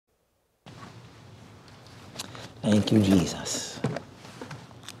Thank you, Jesus.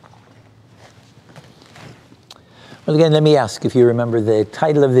 Well, again, let me ask if you remember the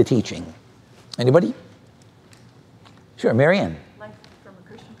title of the teaching. Anybody? Sure, Marianne. Life from a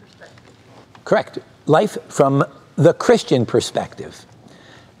Christian perspective. Correct. Life from the Christian perspective.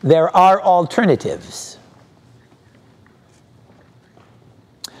 There are alternatives.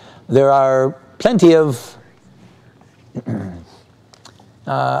 There are plenty of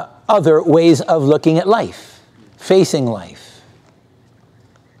other ways of looking at life, facing life.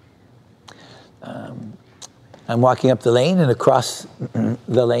 I'm walking up the lane, and across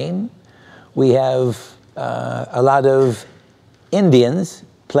the lane, we have a lot of Indians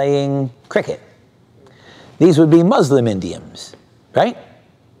playing cricket. These would be Muslim Indians, right?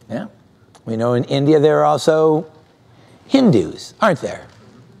 Yeah. We know in India there are also Hindus, aren't there?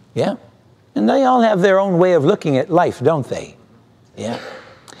 Yeah. And they all have their own way of looking at life, don't they? Yeah.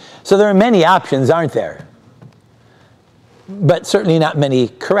 So there are many options, aren't there? But certainly not many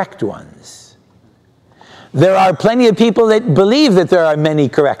correct ones. There are plenty of people that believe that there are many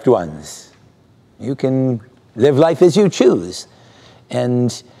correct ones. You can live life as you choose.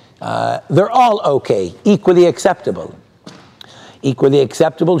 And they're all okay, equally acceptable. Equally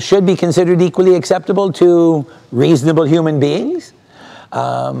acceptable, should be considered equally acceptable to reasonable human beings.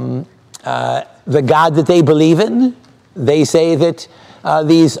 The God that they believe in, they say that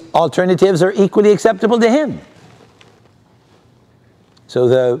these alternatives are equally acceptable to him. So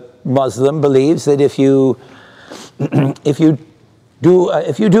the Muslim believes that if you do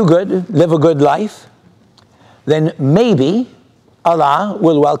good, live a good life, then maybe Allah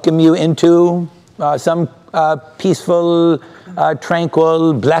will welcome you into some peaceful,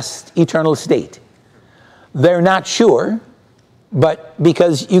 tranquil, blessed, eternal state. They're not sure, but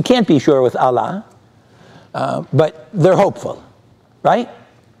because you can't be sure with Allah, but they're hopeful, right?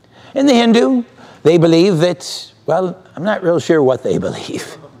 In the Hindu, they believe that, well, I'm not real sure what they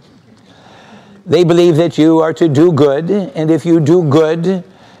believe. They believe that you are to do good, and if you do good,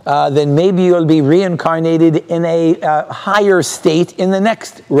 then maybe you'll be reincarnated in a higher state in the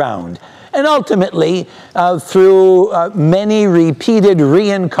next round. And ultimately, through many repeated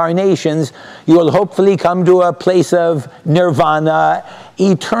reincarnations, you will hopefully come to a place of nirvana,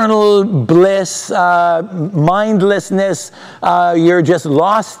 eternal bliss, mindlessness. You're just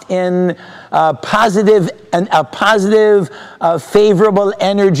lost in a positive, favorable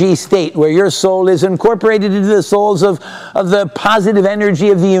energy state where your soul is incorporated into the souls of the positive energy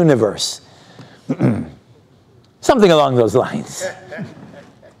of the universe. Something along those lines.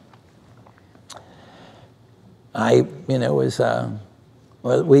 We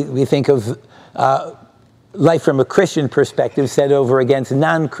think of life from a Christian perspective set over against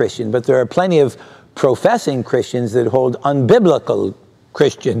non-Christian, but there are plenty of professing Christians that hold unbiblical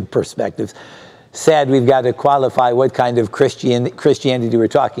Christian perspectives. Sad we've got to qualify what kind of Christianity we're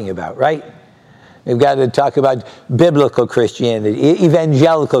talking about, right? We've got to talk about biblical Christianity,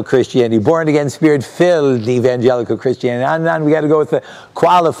 evangelical Christianity, born-again, spirit-filled evangelical Christianity. On and on, we got to go with the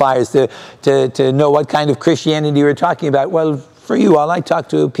qualifiers to know what kind of Christianity we're talking about. Well, for you all, I talk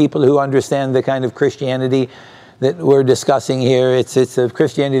to people who understand the kind of Christianity that we're discussing here. It's a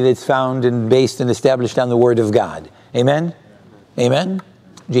Christianity that's found and based and established on the Word of God. Amen? Amen?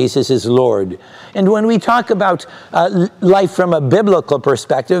 Jesus is Lord. And when we talk about life from a biblical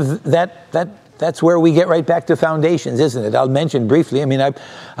perspective, that's where we get right back to foundations, isn't it? I'll mention briefly,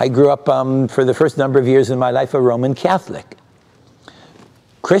 I grew up for the first number of years in my life a Roman Catholic.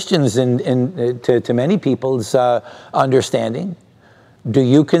 Christians, to many people's understanding, do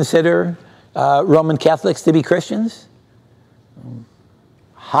you consider Roman Catholics to be Christians?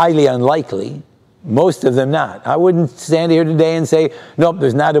 Highly unlikely. Most of them not. I wouldn't stand here today and say, nope,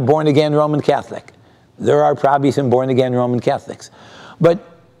 there's not a born-again Roman Catholic. There are probably some born-again Roman Catholics. But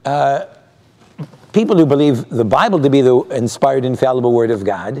people who believe the Bible to be the inspired, infallible Word of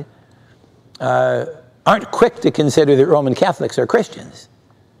God aren't quick to consider that Roman Catholics are Christians,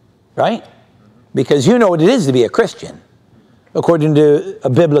 right? Because you know what it is to be a Christian, according to a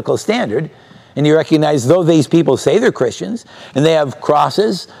biblical standard. And you recognize, though these people say they're Christians, and they have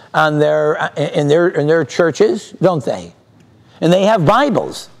crosses on in their churches, don't they? And they have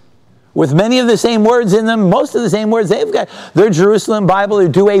Bibles with many of the same words in them, most of the same words they've got. Their Jerusalem Bible, their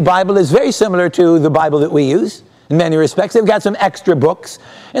Douay Bible, is very similar to the Bible that we use in many respects. They've got some extra books,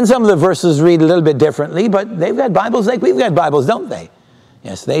 and some of the verses read a little bit differently, but they've got Bibles like we've got Bibles, don't they?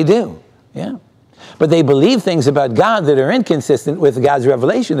 Yes, they do. Yeah. But they believe things about God that are inconsistent with God's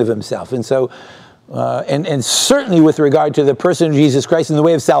revelation of himself. And so, and certainly with regard to the person of Jesus Christ in the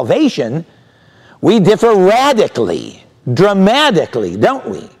way of salvation, we differ radically, dramatically, don't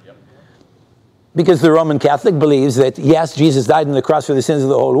we? Because the Roman Catholic believes that, yes, Jesus died on the cross for the sins of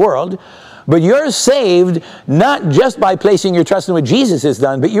the whole world, but you're saved not just by placing your trust in what Jesus has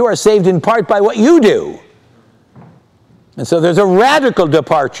done, but you are saved in part by what you do. And so there's a radical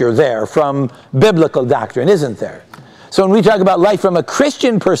departure there from biblical doctrine, isn't there? So when we talk about life from a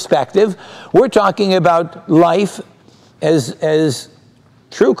Christian perspective, we're talking about life as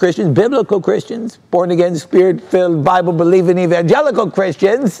true Christians, biblical Christians, born-again, Spirit-filled, Bible-believing evangelical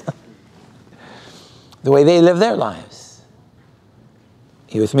Christians, the way they live their lives.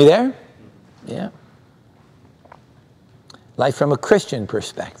 You with me there? Yeah. Life from a Christian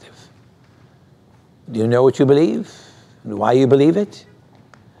perspective. Do you know what you believe and why you believe it?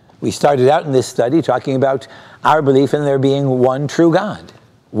 We started out in this study talking about our belief in there being one true God.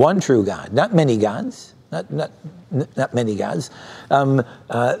 One true God, not many gods. Not many gods.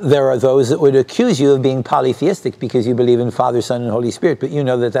 There are those that would accuse you of being polytheistic because you believe in Father, Son, and Holy Spirit, but you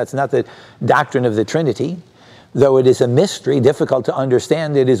know that that's not the doctrine of the Trinity. Though it is a mystery, difficult to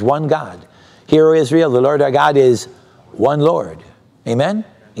understand, it is one God. Hear, O Israel, the Lord our God is one Lord. Amen?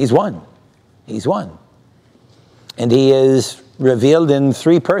 He's one. He's one. And he is revealed in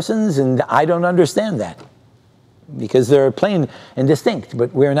three persons, and I don't understand that because they're plain and distinct,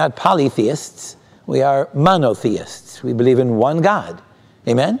 but we're not polytheists. We are monotheists. We believe in one God.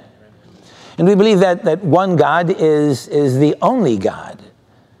 Amen? And we believe that one God is the only God.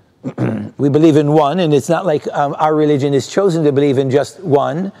 We believe in one, and it's not like our religion is chosen to believe in just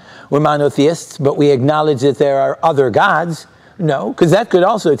one. We're monotheists, but we acknowledge that there are other gods. No, because that could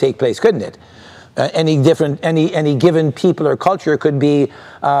also take place, couldn't it? Any given people or culture could be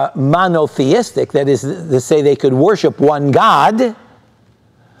monotheistic. That is to say, they could worship one God,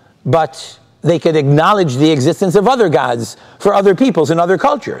 but they could acknowledge the existence of other gods for other peoples and other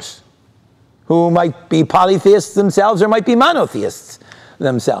cultures who might be polytheists themselves or might be monotheists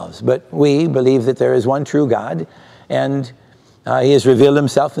themselves. But we believe that there is one true God, and he has revealed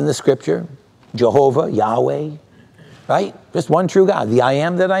himself in the Scripture, Jehovah, Yahweh, right? Just one true God, the I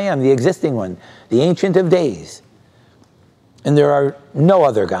am that I am, the existing one, the Ancient of Days. And there are no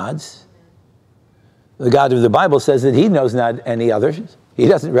other gods. The God of the Bible says that he knows not any others. He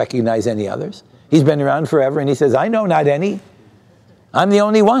doesn't recognize any others. He's been around forever, and he says, I know not any. I'm the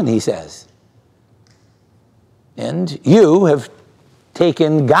only one, he says. And you have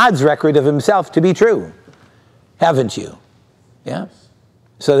taken God's record of himself to be true, haven't you? Yeah?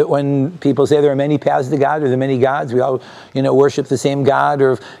 So that when people say there are many paths to God, or there are many gods, we all, worship the same God,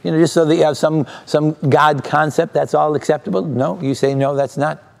 or, just so that you have some God concept, that's all acceptable? No, you say, no, that's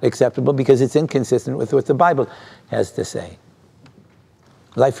not acceptable because it's inconsistent with what the Bible has to say.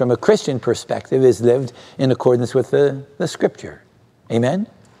 Life from a Christian perspective is lived in accordance with the Scripture. Amen?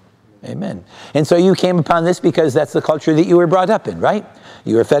 Amen. And so you came upon this because that's the culture that you were brought up in, right?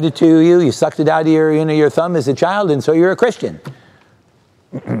 You were fed it to you, you sucked it out of your thumb as a child, and so you're a Christian.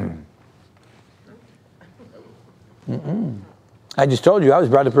 I just told you I was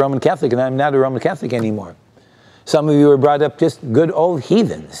brought up Roman Catholic, and I'm not a Roman Catholic anymore. Some of you were brought up just good old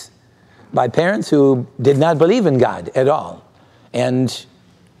heathens by parents who did not believe in God at all. And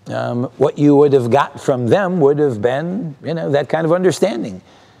what you would have got from them would have been, that kind of understanding.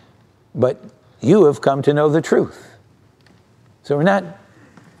 But you have come to know the truth. So we're not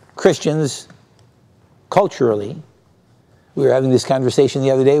Christians culturally. We were having this conversation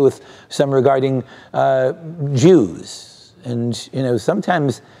the other day with some regarding Jews. And,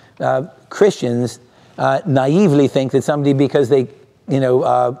 sometimes Christians naively think that somebody, because they,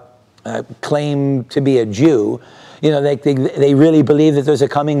 claim to be a Jew, they really believe that there's a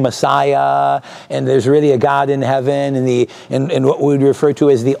coming Messiah and there's really a God in heaven, and what we would refer to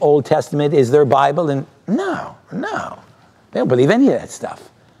as the Old Testament is their Bible. And no, they don't believe any of that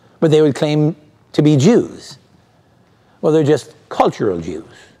stuff. But they would claim to be Jews. Well, they're just cultural Jews.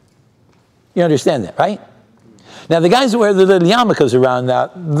 You understand that, right? Now, the guys that wear the little yarmulkes around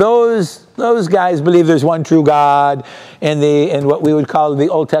that, those guys believe there's one true God, and what we would call the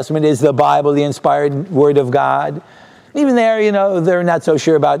Old Testament is the Bible, the inspired Word of God. Even there, they're not so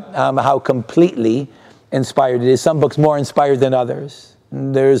sure about how completely inspired it is. Some books more inspired than others.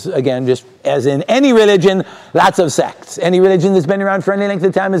 And there's, again, just as in any religion, lots of sects. Any religion that's been around for any length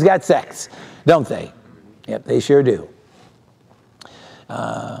of time has got sects, don't they? Yep, they sure do.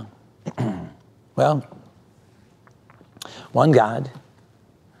 Well, one God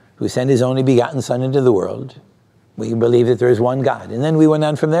who sent his only begotten Son into the world. We believe that there is one God. And then we went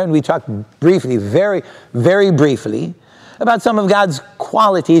on from there and we talked briefly, very, very briefly, about some of God's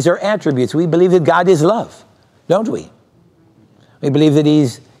qualities or attributes. We believe that God is love, don't we? We believe that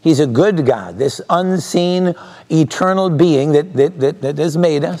he's a good God, this unseen, eternal being that has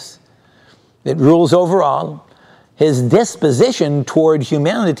made us. that rules over all. His disposition toward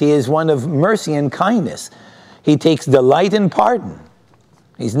humanity is one of mercy and kindness. He takes delight in pardon.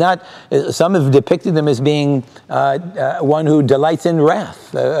 He's not, some have depicted him as being one who delights in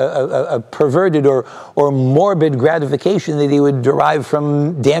wrath, a perverted or morbid gratification that he would derive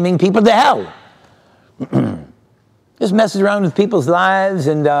from damning people to hell. Just messes around with people's lives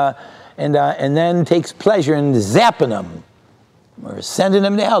and then takes pleasure in zapping them or sending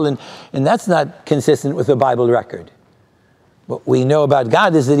them to hell. And that's not consistent with the Bible record. What we know about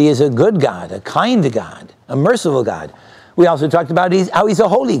God is that he is a good God, a kind God, a merciful God. We also talked about how he's a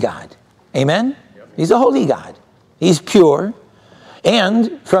holy God. Amen? Yep. He's a holy God. He's pure.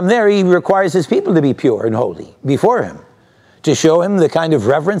 And from there, he requires his people to be pure and holy before him, to show him the kind of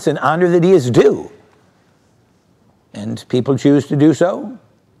reverence and honor that he is due. And people choose to do so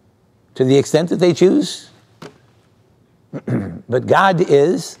to the extent that they choose. But God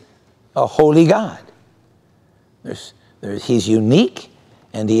is a holy God. He's unique,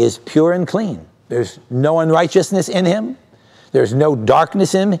 and he is pure and clean. There's no unrighteousness in him. There's no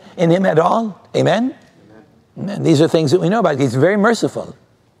darkness in him at all. Amen? Amen. These are things that we know about. He's very merciful.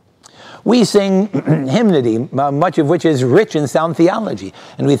 We sing hymnody, much of which is rich in sound theology.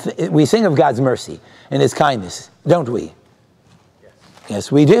 And we sing of God's mercy and his kindness, don't we? Yes.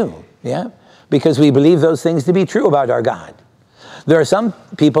 Yes, we do. Yeah? Because we believe those things to be true about our God. There are some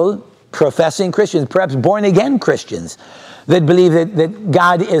people, professing Christians, perhaps born-again Christians, that believe that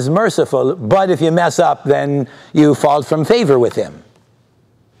God is merciful, but if you mess up, then you fall from favor with him.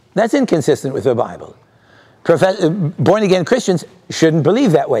 That's inconsistent with the Bible. Born-again Christians shouldn't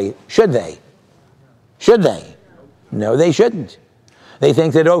believe that way, should they? Should they? No, they shouldn't. They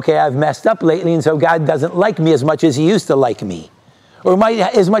think that, okay, I've messed up lately, and so God doesn't like me as much as he used to like me. Or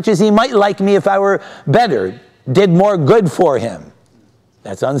as much as he might like me if I were better, did more good for him.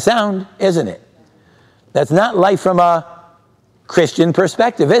 That's unsound, isn't it? That's not life from a Christian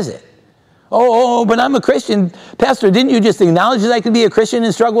perspective, is it? But I'm a Christian. Pastor, didn't you just acknowledge that I could be a Christian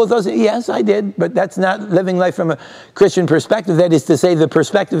and struggle with those? Yes, I did, but that's not living life from a Christian perspective. That is to say, the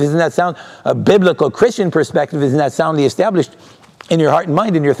perspective is not sound. A biblical Christian perspective is not soundly established in your heart and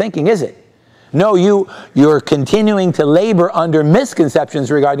mind and your thinking, is it? No, you're continuing to labor under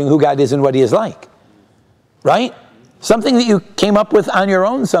misconceptions regarding who God is and what he is like. Right? Something that you came up with on your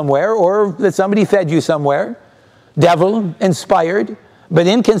own somewhere, or that somebody fed you somewhere, devil inspired, but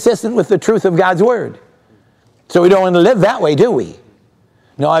inconsistent with the truth of God's word. So we don't want to live that way, do we?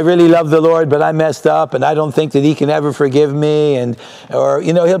 No, I really love the Lord, but I messed up, and I don't think that he can ever forgive me, or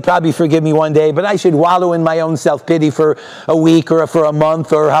he'll probably forgive me one day, but I should wallow in my own self-pity for a week or for a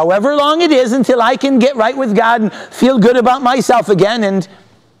month or however long it is until I can get right with God and feel good about myself again.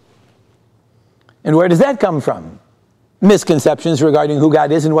 And where does that come from? Misconceptions regarding who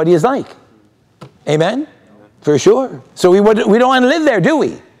God is and what he is like. Amen? For sure. So we don't want to live there, do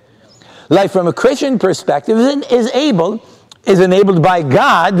we? Life from a Christian perspective is enabled by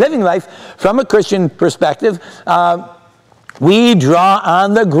God. Living life from a Christian perspective, we draw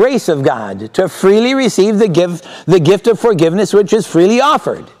on the grace of God to freely receive the gift of forgiveness which is freely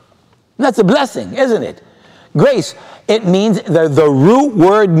offered. And that's a blessing, isn't it? Grace, it means, the root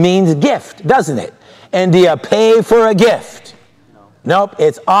word means gift, doesn't it? And do you pay for a gift? Nope,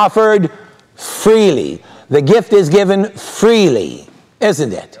 it's offered freely. The gift is given freely,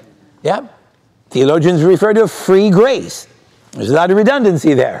 isn't it? Yeah? Theologians refer to free grace. There's a lot of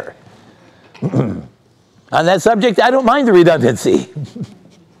redundancy there. On that subject, I don't mind the redundancy.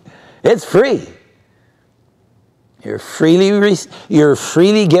 It's free. You're freely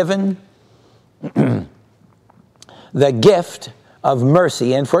given the gift of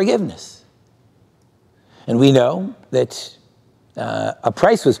mercy and forgiveness. And we know that a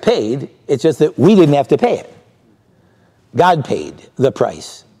price was paid. It's just that we didn't have to pay it. God paid the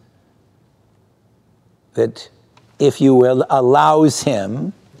price. That, if you will, allows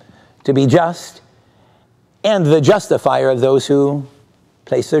him to be just and the justifier of those who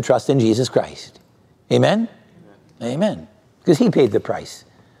place their trust in Jesus Christ. Amen? Amen. Because he paid the price.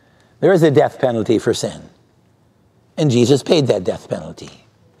 There is a death penalty for sin. And Jesus paid that death penalty.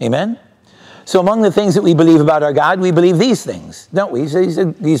 Amen? So among the things that we believe about our God, we believe these things, don't we? He's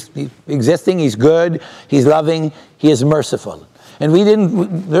existing, he's good, he's loving, he is merciful. And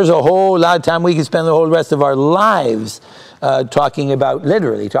there's a whole lot of time we could spend the whole rest of our lives talking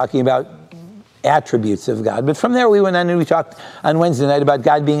about attributes of God. But from there we went on and we talked on Wednesday night about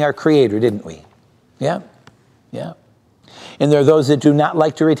God being our creator, didn't we? Yeah? Yeah. And there are those that do not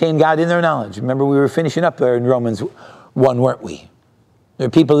like to retain God in their knowledge. Remember, we were finishing up there in Romans 1, weren't we? There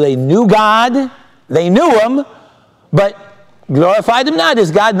are people, they knew God, they knew him, but glorified him not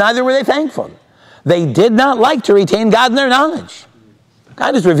as God, neither were they thankful. They did not like to retain God in their knowledge.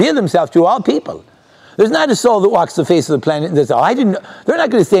 God has revealed himself to all people. There's not a soul that walks the face of the planet that says, oh, they're not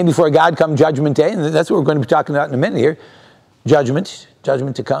going to stand before God come judgment day. And that's what we're going to be talking about in a minute here. Judgment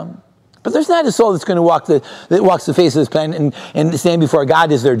to come. But there's not a soul that's going to that walks the face of this planet and stand before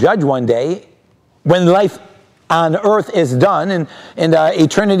God as their judge one day when life on earth is done and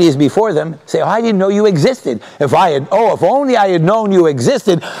eternity is before them. Say, oh, I didn't know you existed. If only I had known you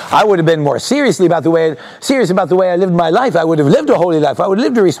existed, I would have been more serious about the way I lived my life. I would have lived a holy life. I would have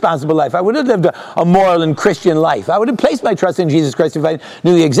lived a responsible life. I would have lived a moral and Christian life. I would have placed my trust in Jesus Christ if I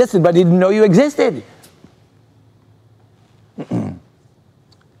knew you existed, but I didn't know you existed.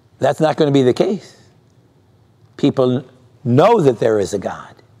 That's not going to be the case. People know that there is a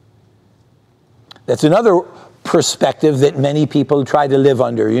God. That's another perspective that many people try to live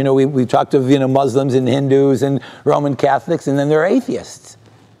under. You know, we talked of, Muslims and Hindus and Roman Catholics, and then there are atheists,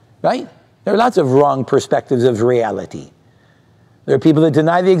 right? There are lots of wrong perspectives of reality. There are people that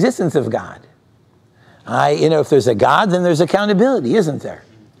deny the existence of God. If there's a God, then there's accountability, isn't there?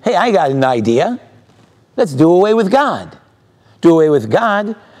 Hey, I got an idea. Let's do away with God. Do away with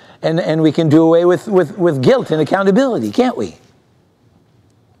God, and we can do away with guilt and accountability, can't we?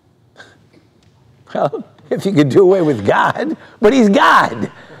 Well, if you could do away with God, but he's God.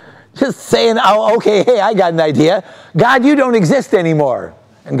 Just saying, oh, okay, hey, I got an idea. God, you don't exist anymore.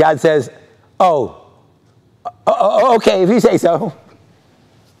 And God says, okay, if you say so.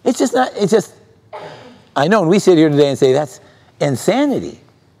 I know when we sit here today and say that's insanity.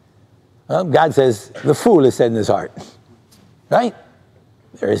 Well, God says, the fool has said in his heart, right?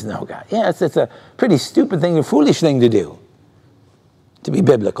 There is no God. Yeah, it's a pretty stupid thing, a foolish thing to do. To be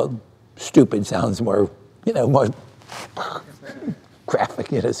biblical. Stupid sounds more graphic,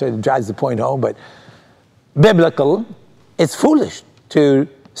 sort of drives the point home, but biblical, it's foolish to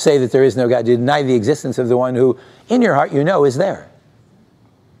say that there is no God, to deny the existence of the one who, in your heart, is there.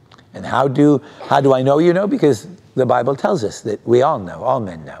 And how do I know Because the Bible tells us that we all know, all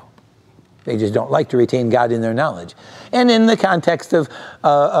men know. They just don't like to retain God in their knowledge. And in the context of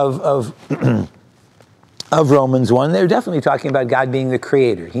Romans 1, they're definitely talking about God being the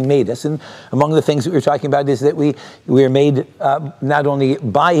creator. He made us. And among the things that we're talking about is that we were made not only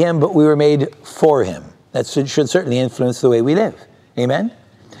by him, but we were made for him. That should certainly influence the way we live. Amen?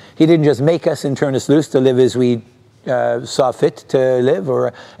 He didn't just make us and turn us loose to live as we saw fit to live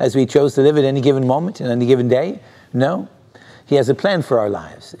or as we chose to live at any given moment and any given day. No. He has a plan for our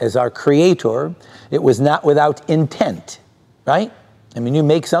lives. As our creator, it was not without intent. Right? I mean, you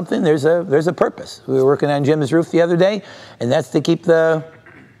make something, there's a purpose. We were working on Jim's roof the other day, and that's to keep the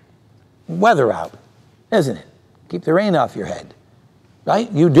weather out, isn't it? Keep the rain off your head,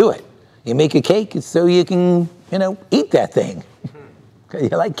 right? You do it. You make a cake so you can, eat that thing. You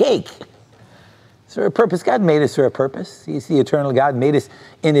like cake. It's for a purpose. God made us for a purpose. He's the eternal God, made us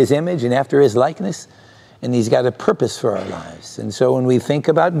in his image and after his likeness. And he's got a purpose for our lives. And so when we think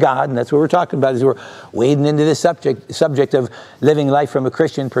about God, and that's what we're talking about, as we're wading into this subject of living life from a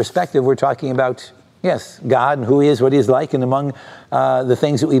Christian perspective, we're talking about, yes, God and who he is, what he is like. And among the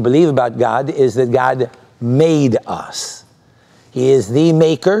things that we believe about God is that God made us. He is the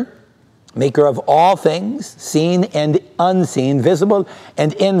maker of all things, seen and unseen, visible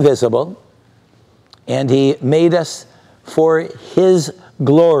and invisible. And he made us for his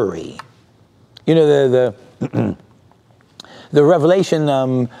glory. The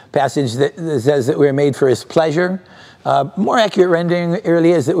Revelation passage that says that we're made for his pleasure. More accurate rendering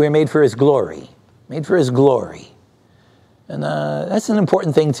really is that we're made for his glory. Made for his glory. And that's an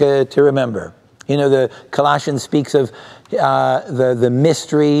important thing to remember. The Colossians speaks of the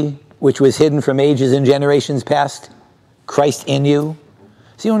mystery which was hidden from ages and generations past, Christ in you.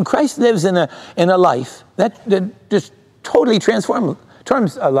 See, when Christ lives in a life, that just totally transforms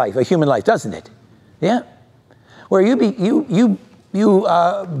a life, a human life, doesn't it? Yeah. Where you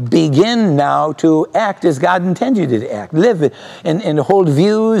begin now to act as God intended you to act, live and hold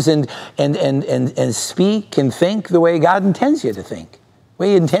views and speak and think the way God intends you to think, the way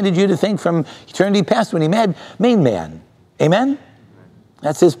he intended you to think from eternity past when he made man. Amen?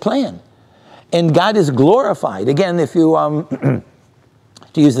 That's his plan. And God is glorified. Again, if you, to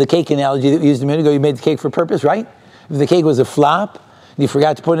use the cake analogy that we used a minute ago, you made the cake for purpose, right? If the cake was a flop, you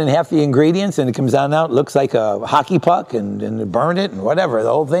forgot to put in half the ingredients, and it comes out now, it looks like a hockey puck, and burn it, and whatever, the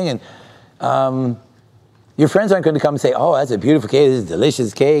whole thing. And your friends aren't going to come and say, oh, that's a beautiful cake, this is a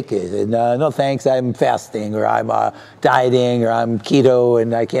delicious cake. No, thanks, I'm fasting, or I'm dieting, or I'm keto,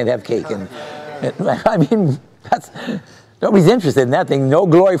 and I can't have cake. And I mean, nobody's interested in that thing. No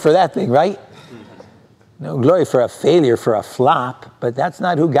glory for that thing, right? No glory for a failure, for a flop, but that's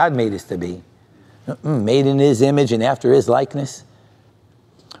not who God made us to be. Made in his image and after his likeness.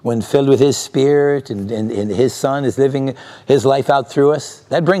 When filled with his Spirit and his Son is living his life out through us,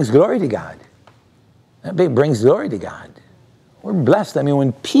 that brings glory to God. That brings glory to God. We're blessed. I mean,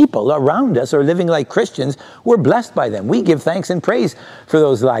 when people around us are living like Christians, we're blessed by them. We give thanks and praise for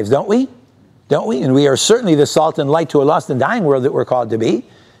those lives, don't we? Don't we? And we are certainly the salt and light to a lost and dying world that we're called to be.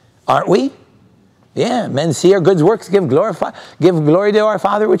 Aren't we? Yeah, men see our good works, give glory to our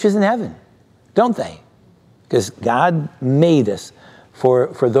Father which is in heaven. Don't they? Because God made us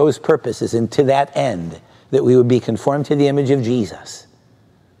for those purposes and to that end, that we would be conformed to the image of Jesus.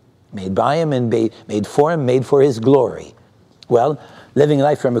 Made by him and made for him, made for his glory. Well, living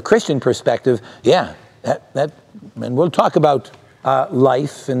life from a Christian perspective, yeah, and we'll talk about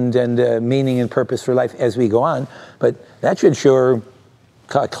life and meaning and purpose for life as we go on, but that should sure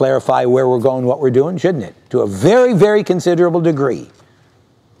clarify where we're going, what we're doing, shouldn't it? To a very, very considerable degree.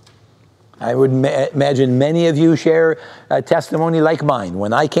 I would imagine many of you share a testimony like mine.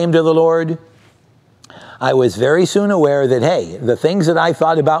 When I came to the Lord, I was very soon aware that, hey, the things that I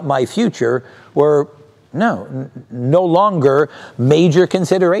thought about my future were no longer major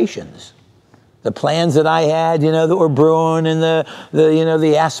considerations. The plans that I had, that were brewing and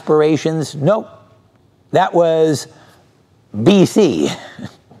the aspirations, nope. That was BC,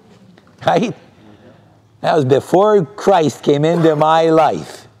 right? That was before Christ came into my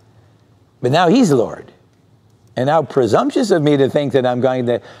life. But now he's Lord. And how presumptuous of me to think that I'm going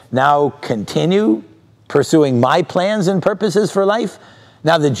to now continue pursuing my plans and purposes for life.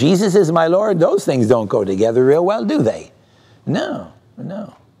 Now that Jesus is my Lord, those things don't go together real well, do they? No.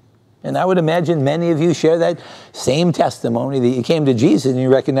 And I would imagine many of you share that same testimony that you came to Jesus and you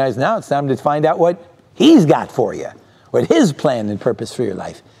recognize now it's time to find out what he's got for you, what his plan and purpose for your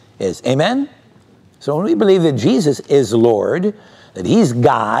life is. Amen? So when we believe that Jesus is Lord, that he's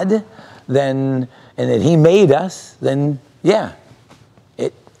God, and that he made us, then yeah,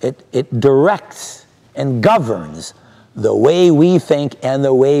 it directs and governs the way we think and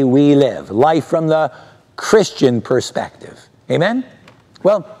the way we live. Life from the Christian perspective. Amen?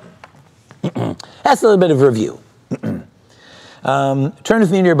 Well, that's a little bit of review. Turn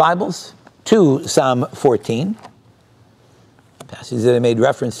with me in your Bibles to Psalm 14, passage that I made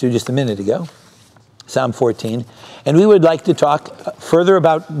reference to just a minute ago. Psalm 14. And we would like to talk further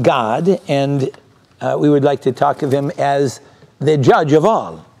about God, and we would like to talk of him as the judge of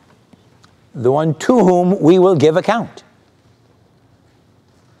all, the one to whom we will give account.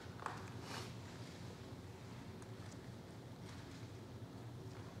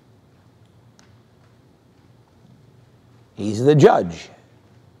 He's the judge.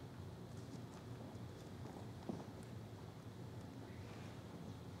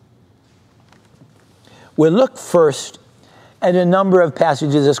 We'll look first at a number of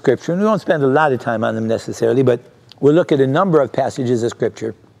passages of Scripture, and we won't spend a lot of time on them necessarily, but we'll look at a number of passages of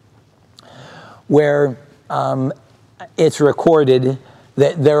Scripture where it's recorded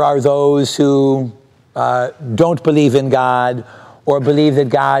that there are those who don't believe in God or believe that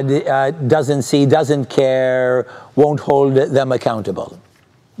God doesn't see, doesn't care, won't hold them accountable.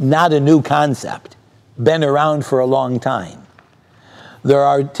 Not a new concept, been around for a long time. There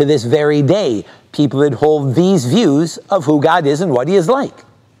are, to this very day, people that hold these views of who God is and what he is like.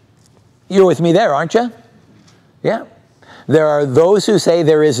 You're with me there, aren't you? Yeah. There are those who say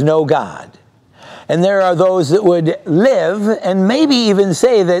there is no God. And there are those that would live and maybe even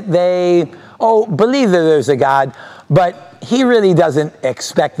say that they, believe that there's a God, but he really doesn't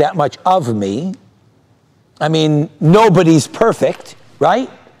expect that much of me. I mean, nobody's perfect, right?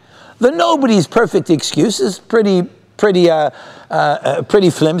 The nobody's perfect excuse is pretty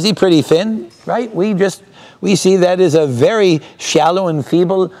flimsy, pretty thin, right? We see that as a very shallow and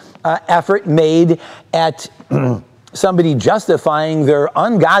feeble effort made at somebody justifying their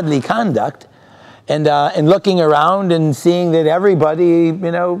ungodly conduct and looking around and seeing that everybody,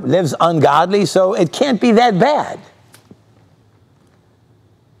 lives ungodly, so it can't be that bad.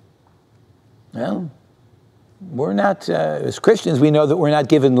 Well, we're not, as Christians, we know that we're not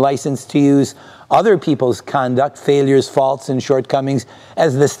given license to use other people's conduct, failures, faults, and shortcomings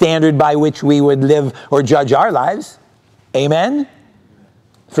as the standard by which we would live or judge our lives. Amen?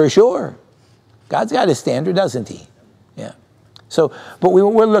 For sure. God's got a standard, doesn't he? Yeah. So, but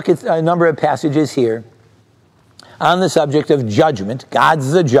we'll look at a number of passages here on the subject of judgment.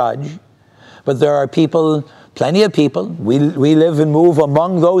 God's the judge, but there are people, plenty of people, we live and move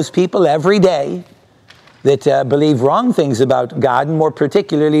among those people every day that believe wrong things about God, and more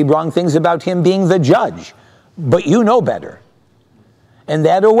particularly wrong things about him being the judge. But you know better. And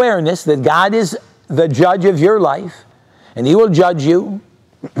that awareness that God is the judge of your life, and he will judge you,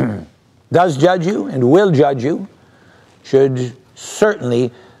 does judge you, and will judge you, should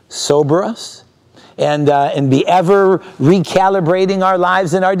certainly sober us and be ever recalibrating our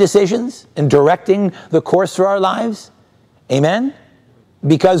lives and our decisions and directing the course for our lives. Amen?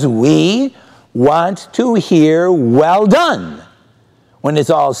 Because we want to hear well done when it's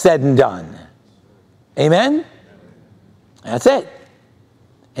all said and done. Amen? That's it.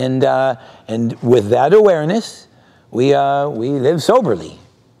 And with that awareness, we live soberly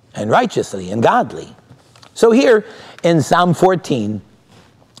and righteously and godly. So here in Psalm 14,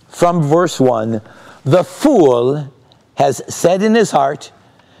 from verse 1, the fool has said in his heart,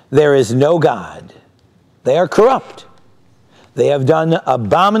 there is no God. They are corrupt. They have done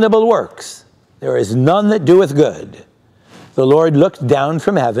abominable works. There is none that doeth good. The Lord looked down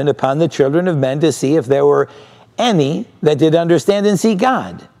from heaven upon the children of men to see if there were any that did understand and seek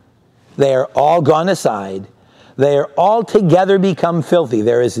God. They are all gone aside. They are altogether become filthy.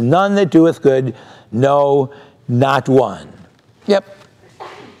 There is none that doeth good, no, not one. Yep.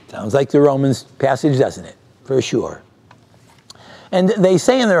 Sounds like the Romans passage, doesn't it? For sure. And they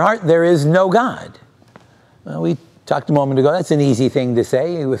say in their heart, there is no God. Well, we talked a moment ago, that's an easy thing to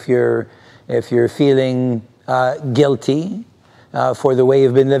say if you're feeling guilty for the way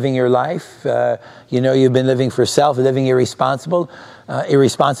you've been living your life. You've been living for self, living irresponsibly,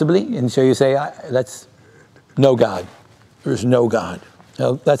 and so you say, that's no God. There's no God.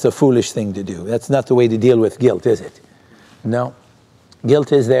 Well, that's a foolish thing to do. That's not the way to deal with guilt, is it? No.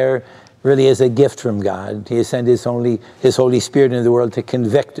 Guilt is there really as a gift from God. He has sent his Holy Spirit into the world to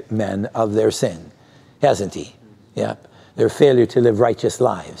convict men of their sin, hasn't he? Yeah. Their failure to live righteous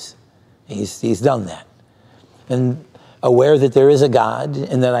lives. He's done that. And aware that there is a God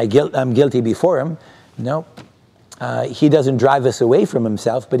and that I'm guilty before him, no. He doesn't drive us away from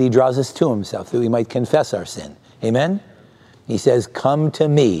himself, but he draws us to himself that we might confess our sin. Amen? He says, come to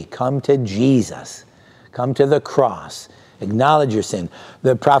me, come to Jesus, come to the cross, acknowledge your sin.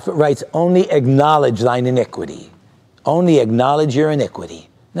 The prophet writes, only acknowledge thine iniquity. Only acknowledge your iniquity. Isn't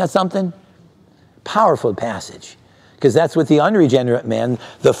that something? Powerful passage. Because that's what the unregenerate man,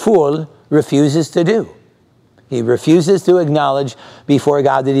 the fool, refuses to do. He refuses to acknowledge before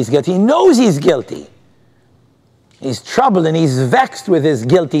God that he's guilty. He knows he's guilty. He's troubled and he's vexed with his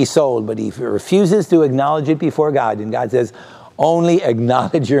guilty soul, but he refuses to acknowledge it before God. And God says, only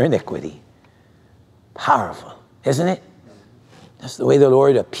acknowledge your iniquity. Powerful, isn't it? That's the way the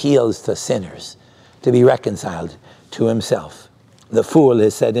Lord appeals to sinners, to be reconciled to himself. The fool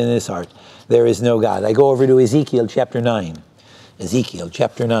has said in his heart, there is no God. I go over to Ezekiel chapter 9. Ezekiel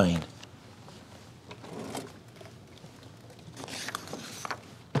chapter 9.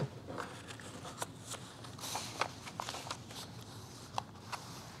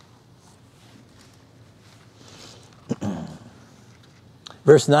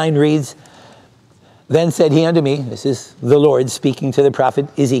 Verse 9 reads, then said he unto me, this is the Lord speaking to the prophet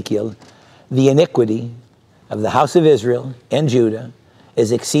Ezekiel, the iniquity of the house of Israel and Judah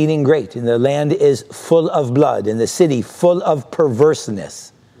is exceeding great, and the land is full of blood, and the city full of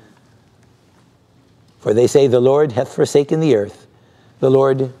perverseness. For they say, the Lord hath forsaken the earth, the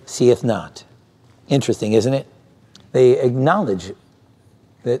Lord seeth not. Interesting, isn't it? They acknowledge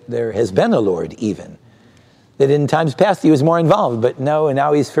that there has been a Lord even. That in times past he was more involved, but no, and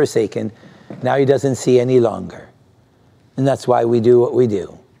now he's forsaken. Now he doesn't see any longer. And that's why we do what we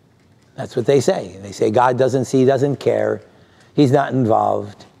do. That's what they say. They say God doesn't see, doesn't care. He's not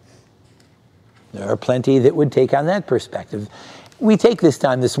involved. There are plenty that would take on that perspective. We take this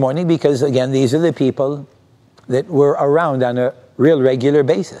time this morning because, again, these are the people that were around on a real regular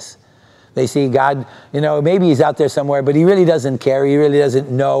basis. They see God, maybe he's out there somewhere, but he really doesn't care. He really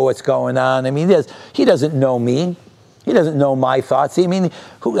doesn't know what's going on. I mean, he doesn't know me. He doesn't know my thoughts.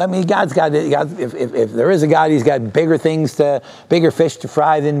 God's got, if there is a God, he's got bigger fish to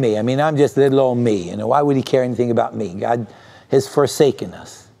fry than me. I mean, I'm just little old me. Why would he care anything about me? God has forsaken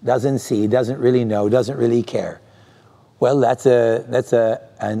us, doesn't see, doesn't really know, doesn't really care. Well, that's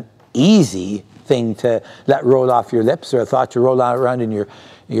an easy thing to let roll off your lips, or a thought to roll out around in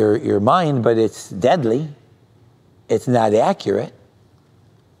your mind, but it's deadly. It's not accurate.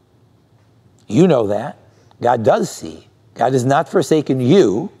 You know that. God does see. God has not forsaken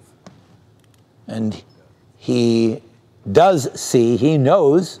you, and he does see. He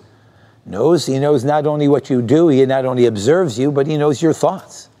knows. He knows not only what you do, he not only observes you, but he knows your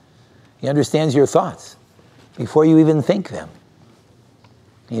thoughts. He understands your thoughts before you even think them.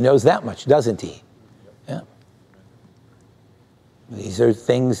 He knows that much, doesn't he? Yeah. These are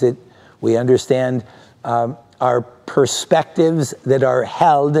things that we understand are perspectives that are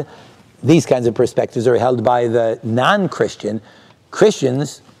held these kinds of perspectives are held by the non-Christian.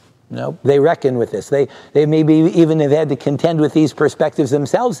 Christians, no, they reckon with this. They maybe even have had to contend with these perspectives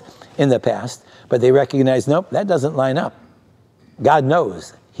themselves in the past, but they recognize, nope, that doesn't line up. God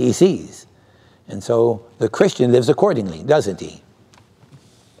knows, he sees. And so the Christian lives accordingly, doesn't he?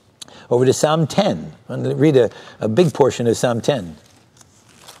 Over to Psalm 10. I'm going to read a big portion of Psalm 10.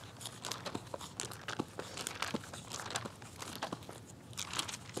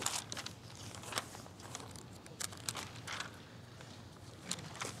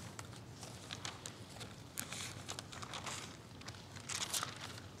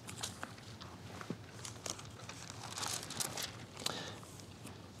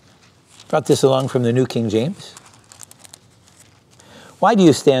 Brought this along from the New King James. Why do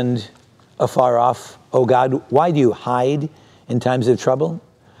you stand afar off, O God? Why do you hide in times of trouble?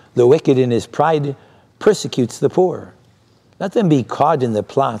 The wicked in his pride persecutes the poor. Let them be caught in the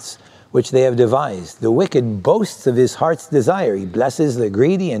plots which they have devised. The wicked boasts of his heart's desire. He blesses the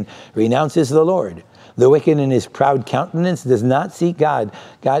greedy and renounces the Lord. The wicked in his proud countenance does not seek God.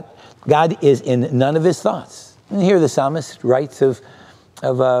 God is in none of his thoughts. And here the psalmist writes of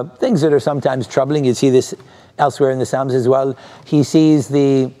things that are sometimes troubling. You see this elsewhere in the Psalms as well. He sees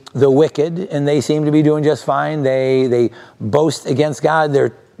the wicked, and they seem to be doing just fine. They boast against God.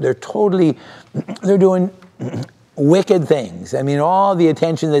 They're doing wicked things. I mean, all the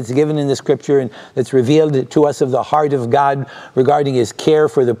attention that's given in the Scripture and that's revealed to us of the heart of God regarding his care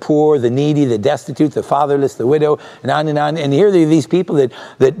for the poor, the needy, the destitute, the fatherless, the widow, and on and on. And here there are these people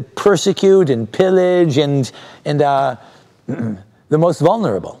that persecute and pillage and the most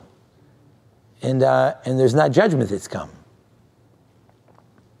vulnerable. And there's not judgment that's come.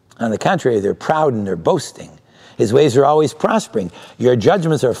 On the contrary, they're proud and they're boasting. His ways are always prospering. Your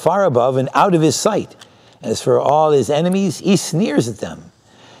judgments are far above and out of his sight. As for all his enemies, he sneers at them.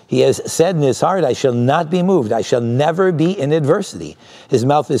 He has said in his heart, I shall not be moved. I shall never be in adversity. His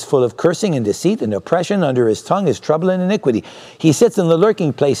mouth is full of cursing and deceit and oppression. Under his tongue is trouble and iniquity. He sits in the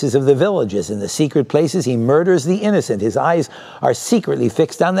lurking places of the villages. In the secret places he murders the innocent. His eyes are secretly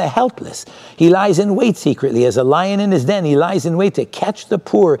fixed on the helpless. He lies in wait secretly as a lion in his den. He lies in wait to catch the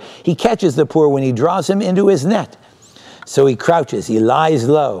poor. He catches the poor when he draws him into his net. So he crouches, he lies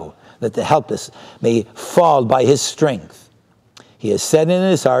low, that the helpless may fall by his strength. He has said in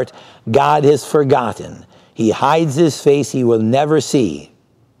his heart, God has forgotten. He hides his face, he will never see.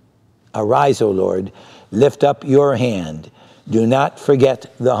 Arise, O Lord, lift up your hand. Do not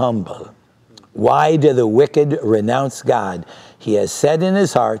forget the humble. Why do the wicked renounce God? He has said in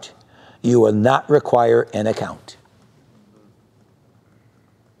his heart, you will not require an account.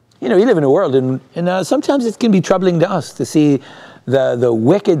 You know, we live in a world, and sometimes it can be troubling to us to see the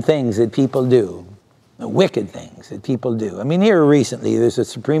wicked things that people do. The wicked things that people do. I mean, here recently, there's a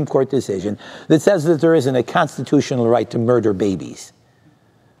Supreme Court decision that says that there isn't a constitutional right to murder babies.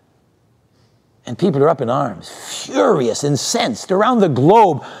 And people are up in arms, furious, incensed. Around the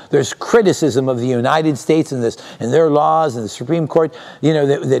globe, there's criticism of the United States and their laws and the Supreme Court, you know,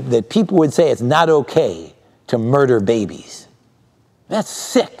 that people would say it's not okay to murder babies. That's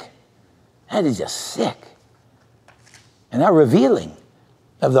sick. That is just sick. And how revealing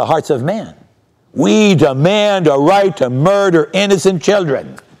of the hearts of man. We demand a right to murder innocent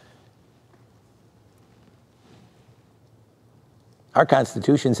children. Our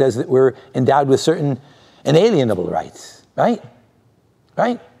Constitution says that we're endowed with certain inalienable rights, right?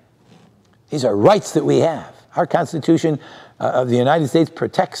 Right? These are rights that we have. Our Constitution of the United States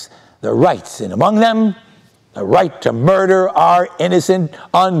protects the rights, and among them, the right to murder our innocent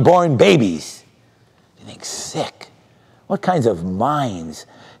unborn babies. You think, sick. What kinds of minds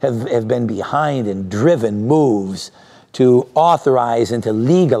have been behind and driven moves to authorize and to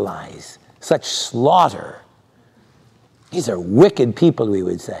legalize such slaughter? These are wicked people, we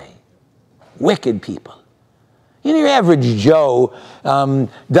would say. Wicked people. You know, your average Joe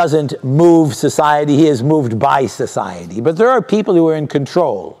doesn't move society. He is moved by society. But there are people who are in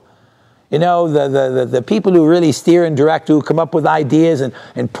control. You know, the people who really steer and direct, who come up with ideas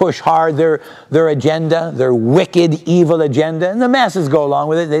and push hard their agenda, their wicked, evil agenda, and the masses go along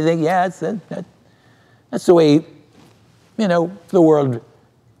with it. They think, yeah, that's the way, you know, the world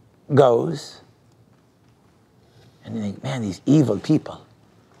goes. And you think, man, these evil people,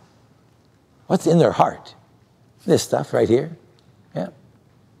 what's in their heart? This stuff right here. Yeah.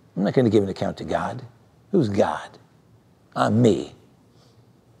 I'm not going to give an account to God. Who's God? I'm me.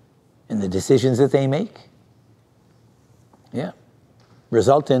 And the decisions that they make, yeah,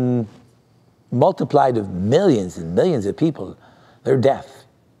 result in multiplied of millions and millions of people, their death,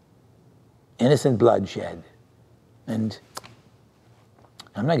 innocent bloodshed. And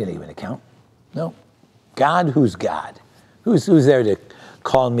I'm not going to give an account. No. God, who's God? Who's there to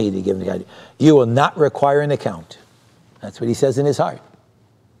call me to give an account? You will not require an account. That's what he says in his heart.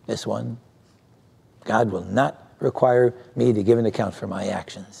 This one. God will not require me to give an account for my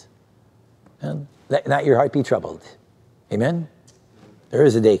actions. And let not your heart be troubled. Amen? There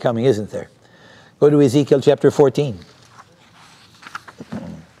is a day coming, isn't there? Go to Ezekiel chapter 14.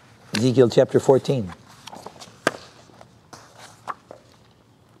 Ezekiel chapter 14.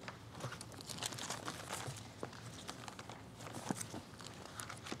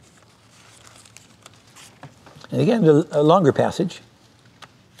 And again, a longer passage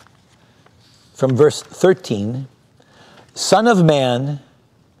from verse 13. Son of man,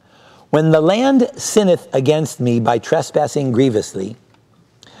 when the land sinneth against me by trespassing grievously,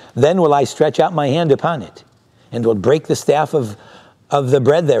 then will I stretch out my hand upon it, and will break the staff of the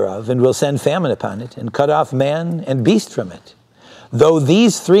bread thereof, and will send famine upon it, and cut off man and beast from it. Though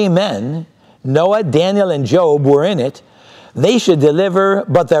these three men, Noah, Daniel, and Job, were in it, they should deliver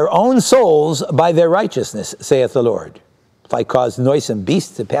but their own souls by their righteousness, saith the Lord. If I cause noisome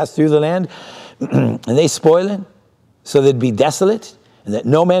beasts to pass through the land, and they spoil it, so that it be desolate, and that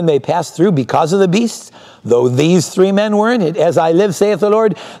no man may pass through because of the beasts, though these three men were in it, as I live, saith the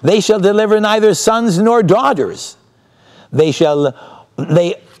Lord, they shall deliver neither sons nor daughters. They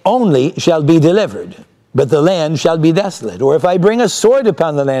only shall be delivered, but the land shall be desolate. Or if I bring a sword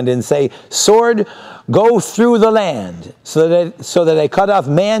upon the land and say, sword, go through the land, so that I cut off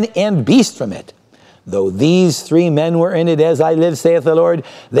man and beast from it. Though these three men were in it, as I live, saith the Lord,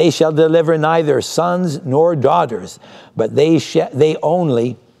 they shall deliver neither sons nor daughters, but they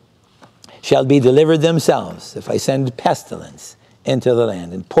only shall be delivered themselves, if I send pestilence into the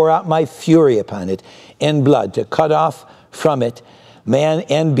land, and pour out my fury upon it in blood, to cut off from it man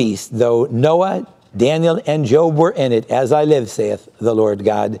and beast. Though Noah, Daniel, and Job were in it, as I live, saith the Lord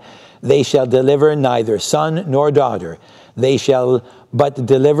God, they shall deliver neither son nor daughter. They shall but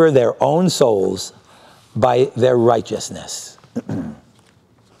deliver their own souls by their righteousness.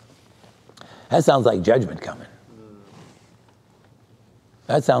 That sounds like judgment coming.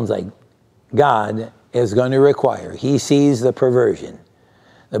 That sounds like God is going to require. He sees the perversion.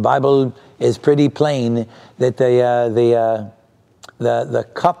 The Bible is pretty plain that the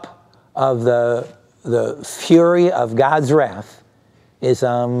cup of the fury of God's wrath is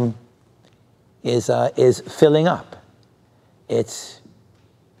filling up. It's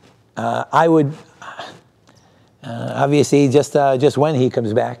obviously just when he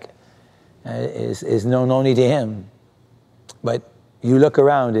comes back is known only to him. But you look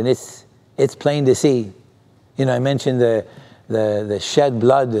around and it's plain to see. You know, I mentioned the shed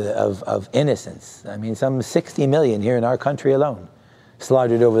blood of innocents. I mean, some 60 million here in our country alone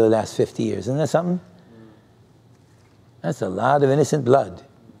slaughtered over the last 50 years. Isn't that something? That's a lot of innocent blood.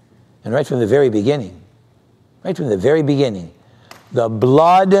 And right from the very beginning, the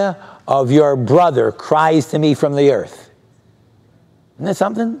blood of your brother cries to me from the earth. Isn't that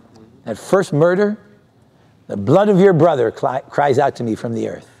something? That first murder, the blood of your brother cries out to me from the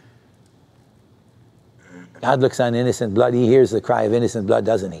earth. God looks on innocent blood. He hears the cry of innocent blood,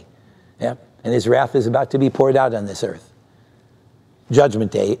 doesn't he? Yeah. And his wrath is about to be poured out on this earth.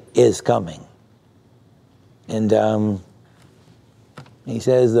 Judgment day is coming. And he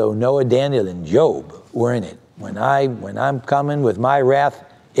says, though Noah, Daniel, and Job were in it, when I'm coming with my wrath,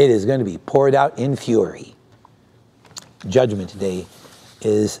 it is going to be poured out in fury. Judgment day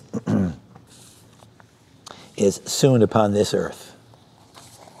is soon upon this earth.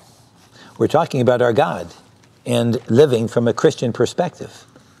 We're talking about our God and living from a Christian perspective.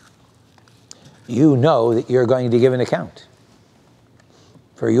 You know that you're going to give an account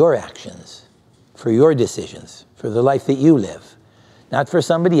for your actions, for your decisions, for the life that you live, not for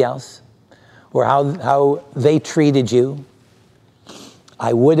somebody else or how they treated you.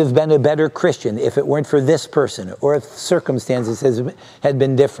 I would have been a better Christian if it weren't for this person, or if circumstances had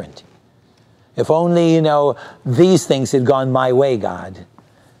been different. If only, these things had gone my way, God.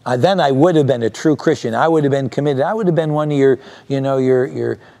 Then I would have been a true Christian. I would have been committed. I would have been one of your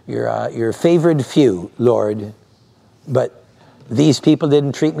favored few, Lord. But these people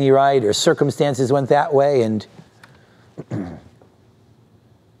didn't treat me right, or circumstances went that way, and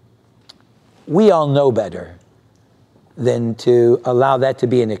we all know better than to allow that to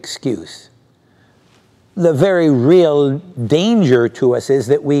be an excuse. The very real danger to us is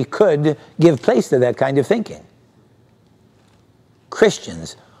that we could give place to that kind of thinking.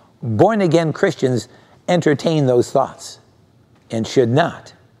 Christians, born-again Christians, entertain those thoughts and should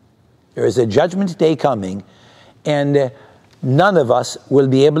not. There is a judgment day coming, and none of us will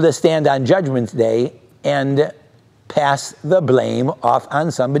be able to stand on judgment day and pass the blame off on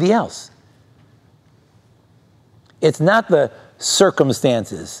somebody else. It's not the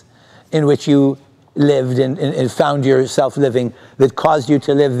circumstances in which you lived and found yourself living that caused you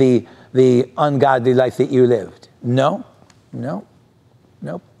to live the ungodly life that you lived. No.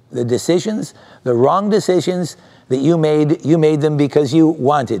 The decisions, the wrong decisions that you made them because you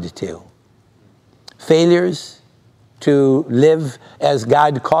wanted to. Failures to live as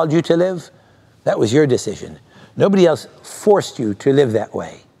God called you to live, that was your decision. Nobody else forced you to live that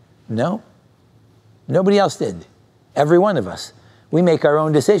way. No, nobody else did. Every one of us, we make our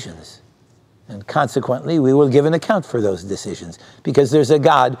own decisions. And consequently, we will give an account for those decisions because there's a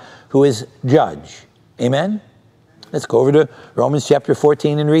God who is judge. Amen? Let's go over to Romans chapter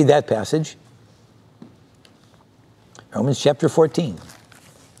 14 and read that passage. Romans chapter 14.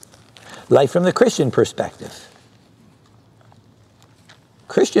 Life from the Christian perspective.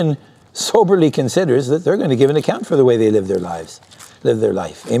 Christian soberly considers that they're going to give an account for the way they live their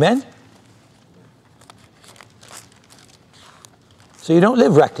life. Amen? So you don't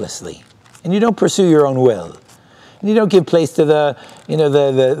live recklessly, and you don't pursue your own will, and you don't give place to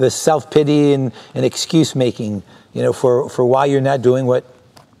the self-pity and excuse-making, for why you're not doing what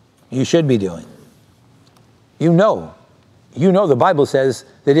you should be doing. You know the Bible says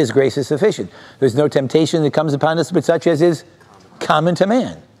that His grace is sufficient. There's no temptation that comes upon us but such as is common to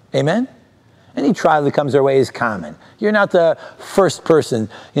man. Amen? Any trial that comes our way is common. You're not the first person,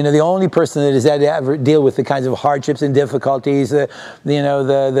 the only person that has had to ever deal with the kinds of hardships and difficulties,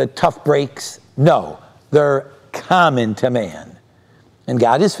 the tough breaks. No, they're common to man. And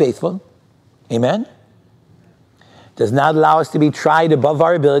God is faithful. Amen? Does not allow us to be tried above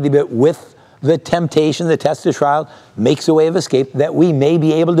our ability, but with the temptation, the test of trial, makes a way of escape that we may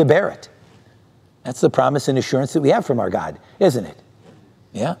be able to bear it. That's the promise and assurance that we have from our God, isn't it?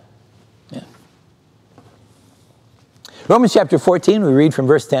 Yeah? Yeah. Romans chapter 14, we read from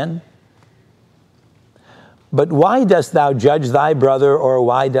verse 10. But why dost thou judge thy brother, or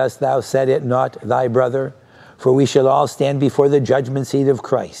why dost thou set it not thy brother? For we shall all stand before the judgment seat of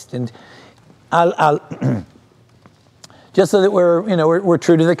Christ. And I'll just so that we're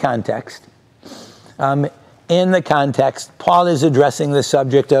true to the context. In the context, Paul is addressing the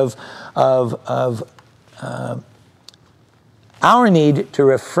subject of our need to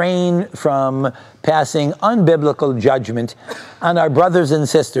refrain from passing unbiblical judgment on our brothers and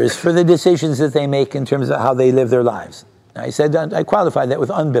sisters for the decisions that they make in terms of how they live their lives. Now, I qualified that with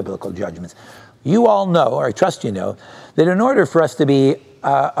unbiblical judgments. You all know, or I trust you know, that in order for us to be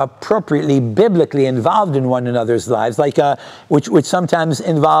appropriately, biblically involved in one another's lives, like which sometimes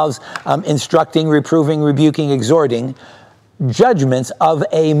involves instructing, reproving, rebuking, exhorting, judgments of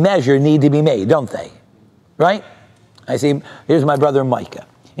a measure need to be made, don't they? Right? I see, here's my brother Micah,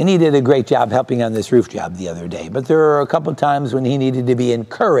 and he did a great job helping on this roof job the other day, but there were a couple times when he needed to be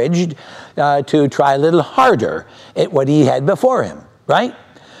encouraged to try a little harder at what he had before him, right?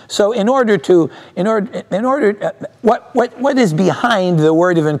 So what is behind the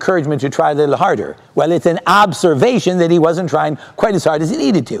word of encouragement to try a little harder? Well, it's an observation that he wasn't trying quite as hard as he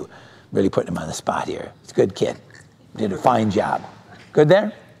needed to. Really putting him on the spot here. He's a good kid. Did a fine job. Good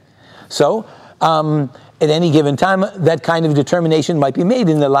there? So, at any given time, that kind of determination might be made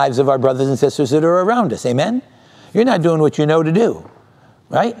in the lives of our brothers and sisters that are around us. Amen? You're not doing what you know to do,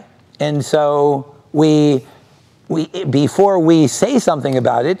 right? And so we before we say something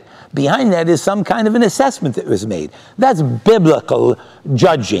about it, behind that is some kind of an assessment that was made. That's biblical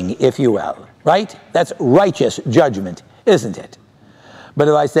judging, if you will, right? That's righteous judgment, isn't it? But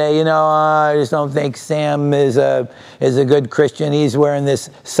if I say, I just don't think Sam is a good Christian. He's wearing this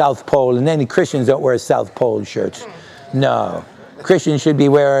South Pole, and then Christians don't wear South Pole shirts. No. Christians should be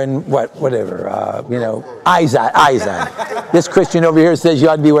wearing whatever, Izod. This Christian over here says you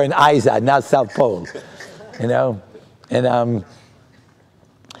ought to be wearing Izod, not South Pole. And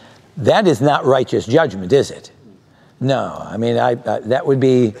that is not righteous judgment, is it? No, I mean that would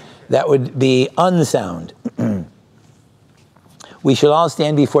be unsound. We shall all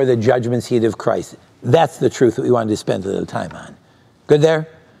stand before the judgment seat of Christ. That's the truth that we wanted to spend a little time on. Good there?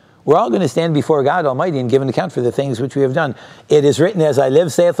 We're all going to stand before God Almighty and give an account for the things which we have done. It is written, as I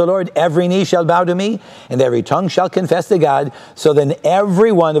live, saith the Lord, every knee shall bow to me, and every tongue shall confess to God. So then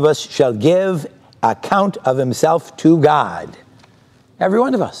every one of us shall give account of himself to God. Every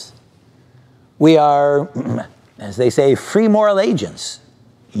one of us. We are, as they say, free moral agents.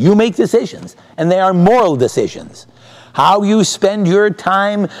 You make decisions, and they are moral decisions. How you spend your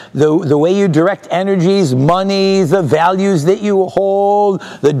time, the way you direct energies, money, the values that you hold,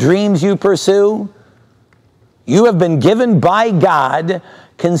 the dreams you pursue. You have been given by God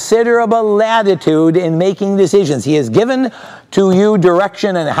considerable latitude in making decisions. He has given to you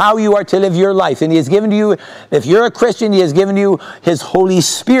direction on how you are to live your life. And he has given to you, if you're a Christian, he has given you his Holy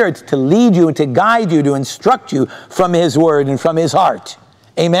Spirit to lead you and to guide you, to instruct you from his word and from his heart.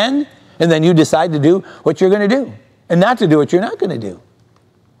 Amen? And then you decide to do what you're going to do and not to do what you're not going to do.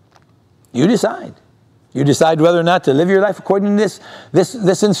 You decide. You decide whether or not to live your life according to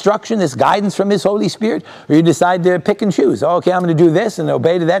this instruction, this guidance from his Holy Spirit, or you decide to pick and choose. Oh, okay, I'm going to do this and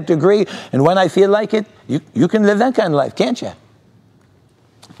obey to that degree, and when I feel like it, you can live that kind of life, can't you?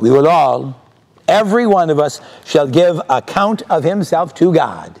 We will all, every one of us, shall give account of himself to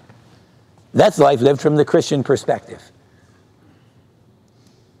God. That's life lived from the Christian perspective.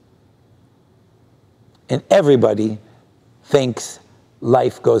 And everybody thinks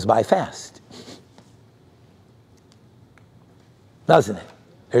life goes by fast. Doesn't it?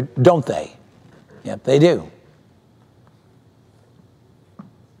 Or don't they? Yep, they do.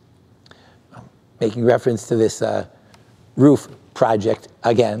 Making reference to this roof project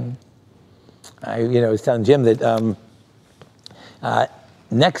again. I was telling Jim that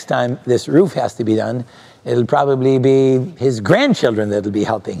next time this roof has to be done, it'll probably be his grandchildren that'll be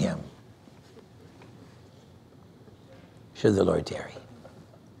helping him. Should the Lord tarry.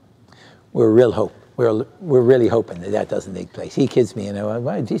 We're really hoping that doesn't take place. He kids me,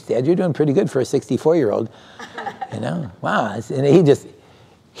 well, geez, Dad, you're doing pretty good for a 64-year-old. Wow. And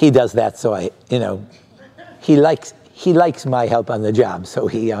he does that, so he likes my help on the job, so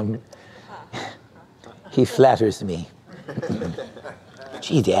he flatters me.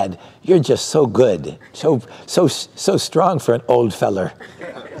 Gee, Dad, you're just so good, so strong for an old feller.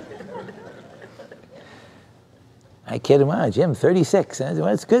 I kid him, wow, Jim, 36. Well,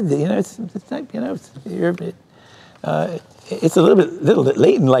 it's good. It's a little bit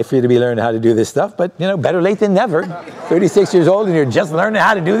late in life for you to be learning how to do this stuff, but better late than never. 36 years old and you're just learning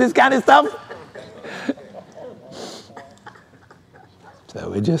how to do this kind of stuff. So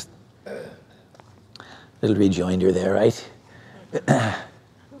we just little rejoinder there, right?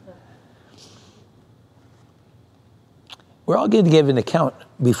 We're all going to give an account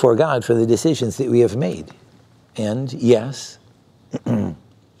before God for the decisions that we have made. And yes, look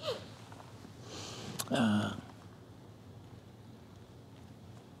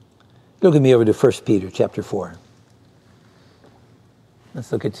at me over to 1 Peter chapter 4. Let's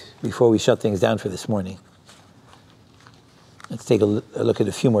look at, before we shut things down for this morning, let's take a look at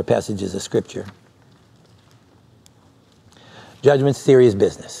a few more passages of Scripture. Judgment's serious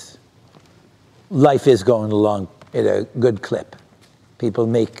business. Life is going along at a good clip. People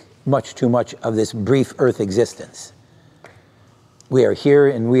make much too much of this brief earth existence. We are here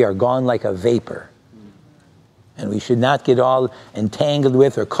and we are gone like a vapor. And we should not get all entangled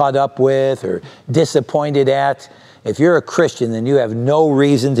with or caught up with or disappointed at. If you're a Christian, then you have no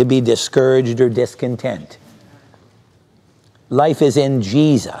reason to be discouraged or discontent. Life is in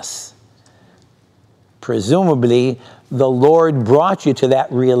Jesus. Presumably, the Lord brought you to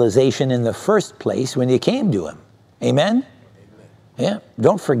that realization in the first place when you came to him. Amen? Yeah,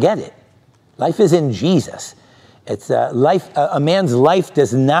 don't forget it. Life is in Jesus. It's life. A man's life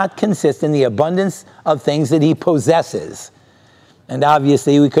does not consist in the abundance of things that he possesses. And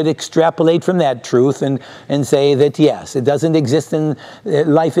obviously, we could extrapolate from that truth and say that, yes, it doesn't exist in,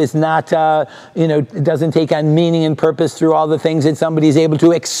 life is not, it doesn't take on meaning and purpose through all the things that somebody's able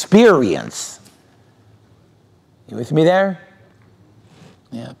to experience. You with me there?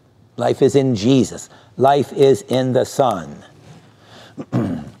 Yeah. Life is in Jesus. Life is in the Son.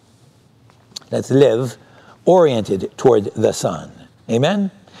 Let's live oriented toward the Son. Amen?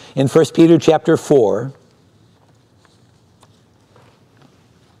 In 1 Peter chapter 4,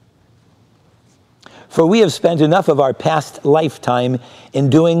 for we have spent enough of our past lifetime in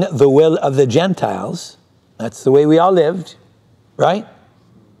doing the will of the Gentiles. That's the way we all lived, right?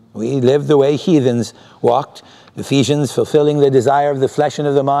 We lived the way heathens walked. Ephesians, fulfilling the desire of the flesh and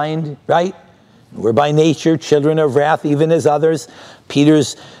of the mind, right? We're by nature children of wrath, even as others.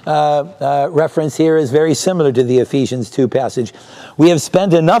 Peter's reference here is very similar to the Ephesians 2 passage. We have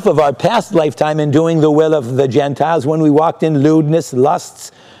spent enough of our past lifetime in doing the will of the Gentiles when we walked in lewdness,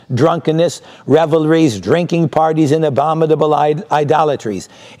 lusts, drunkenness, revelries, drinking parties, and abominable idolatries.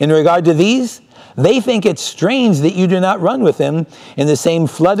 In regard to these, they think it strange that you do not run with them in the same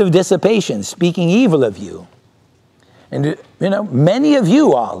flood of dissipation, speaking evil of you. And, many of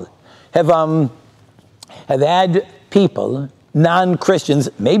you all have had people, non-Christians,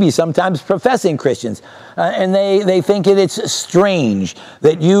 maybe sometimes professing Christians, and they think that it's strange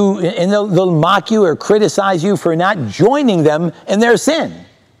that you, and they'll mock you or criticize you for not joining them in their sin.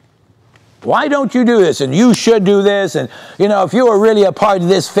 Why don't you do this? And you should do this. And, if you were really a part of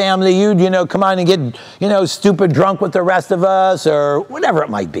this family, you'd, come on and get, stupid drunk with the rest of us, or whatever it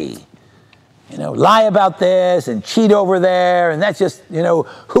might be. Lie about this and cheat over there. And that's just,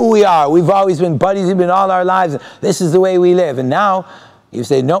 who we are. We've always been buddies. We've been all our lives. This is the way we live. And now you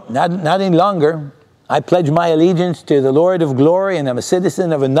say, nope, not any longer. I pledge my allegiance to the Lord of glory, and I'm a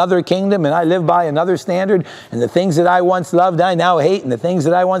citizen of another kingdom, and I live by another standard, and the things that I once loved, I now hate, and the things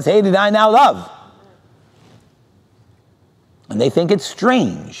that I once hated, I now love. And they think it's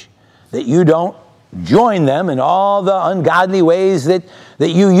strange that you don't join them in all the ungodly ways that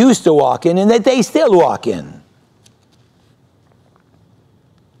you used to walk in and that they still walk in.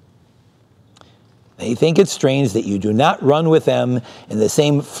 They think it's strange that you do not run with them in the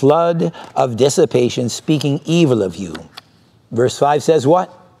same flood of dissipation, speaking evil of you. Verse 5 says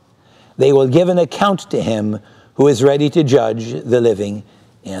what? They will give an account to him who is ready to judge the living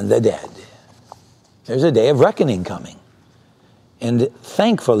and the dead. There's a day of reckoning coming. And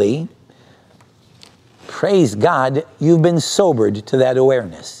thankfully, praise God, you've been sobered to that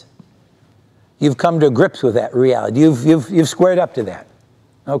awareness. You've come to grips with that reality. You've squared up to that.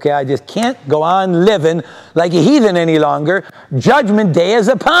 Okay, I just can't go on living like a heathen any longer. Judgment day is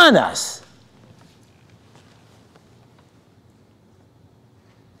upon us.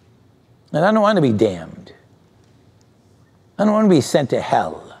 And I don't want to be damned. I don't want to be sent to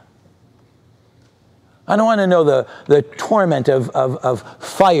hell. I don't want to know the torment of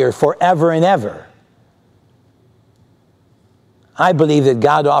fire forever and ever. I believe that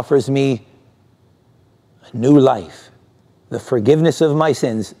God offers me a new life. The forgiveness of my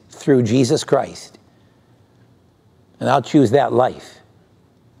sins through Jesus Christ. And I'll choose that life.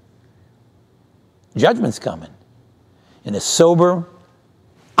 Judgment's coming. And a sober,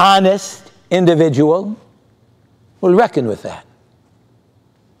 honest individual will reckon with that.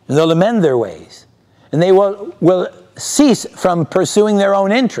 And they'll amend their ways. And they will cease from pursuing their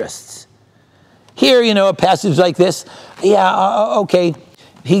own interests. Here, a passage like this, okay.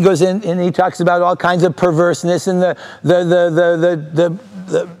 He goes in and he talks about all kinds of perverseness and the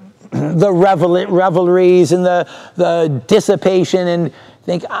revelries and the dissipation, and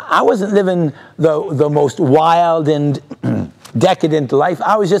think I wasn't living the most wild and decadent life.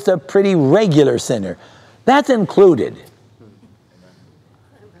 I was just a pretty regular sinner. That's included.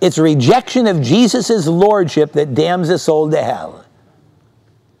 It's rejection of Jesus' lordship that damns a soul to hell.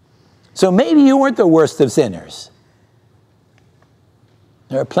 So maybe you weren't the worst of sinners.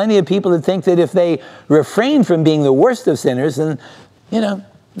 There are plenty of people that think that if they refrain from being the worst of sinners, then,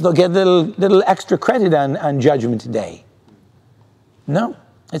 they'll get a little extra credit on Judgment Day. No,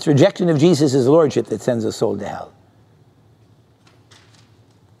 it's rejection of Jesus' lordship that sends a soul to hell.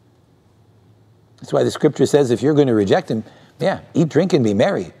 That's why the scripture says if you're going to reject him, eat, drink, and be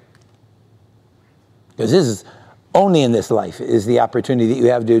merry. Because this is only in this life is the opportunity that you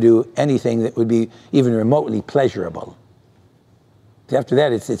have to do anything that would be even remotely pleasurable. After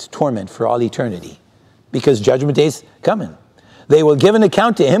that, it's torment for all eternity, because Judgment Day's coming. They will give an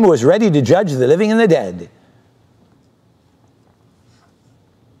account to him who is ready to judge the living and the dead.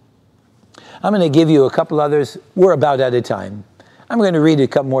 I'm going to give you a couple others. We're about out of time. I'm going to read a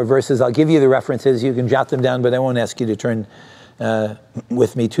couple more verses. I'll give you the references. You can jot them down, but I won't ask you to turn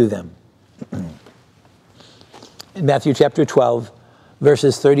with me to them. In Matthew chapter 12,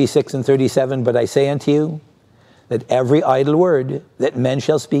 verses 36 and 37, but I say unto you, that every idle word that men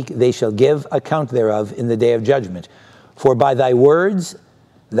shall speak, they shall give account thereof in the day of judgment. For by thy words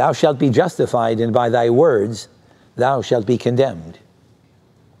thou shalt be justified, and by thy words thou shalt be condemned.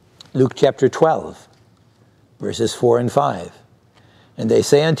 Luke chapter 12, verses 4 and 5. And they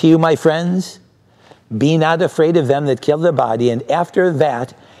say unto you, my friends, be not afraid of them that kill the body, and after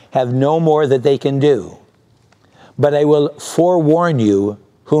that have no more that they can do. But I will forewarn you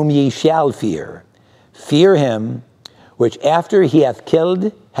whom ye shall fear. Fear him, which after he hath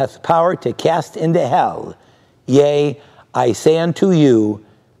killed, hath power to cast into hell. Yea, I say unto you,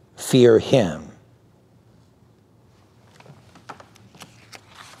 fear him.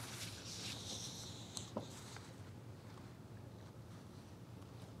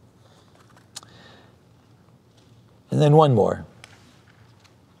 And then one more.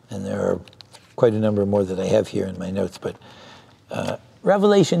 And there are quite a number more that I have here in my notes, but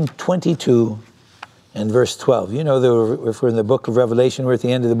Revelation 22 and verse 12. If we're in the book of Revelation, we're at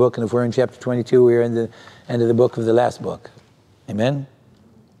the end of the book, and if we're in chapter 22, we're in the end of the book of the last book. Amen?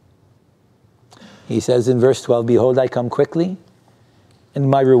 He says in verse 12, behold, I come quickly, and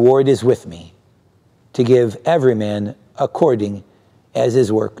my reward is with me, to give every man according as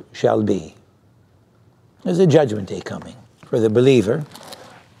his work shall be. There's a judgment day coming for the believer.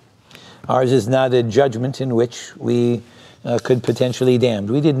 Ours is not a judgment in which we could potentially damned.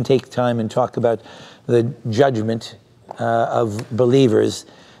 We didn't take time and talk about the judgment of believers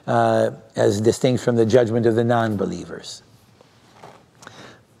as distinct from the judgment of the non-believers.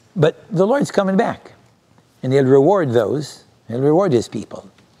 But the Lord's coming back, and he'll reward those, he'll reward his people.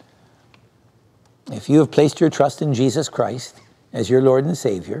 If you have placed your trust in Jesus Christ as your Lord and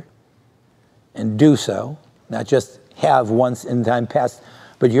Savior, and do so, not just have once in time past,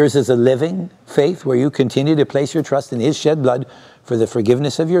 but yours is a living faith where you continue to place your trust in his shed blood for the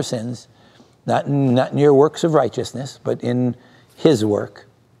forgiveness of your sins, not in your works of righteousness, but in his work,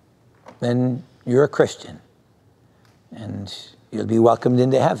 then you're a Christian, and you'll be welcomed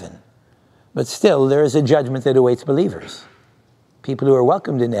into heaven. But still, there is a judgment that awaits believers. People who are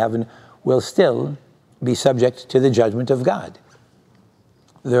welcomed into heaven will still be subject to the judgment of God.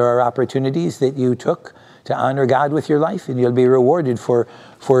 There are opportunities that you took to honor God with your life, and you'll be rewarded for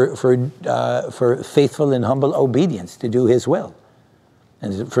faithful and humble obedience to do his will,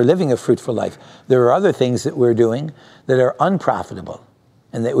 and for living a fruitful life. There are other things that we're doing that are unprofitable,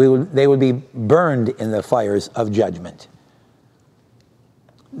 and that they will be burned in the fires of judgment.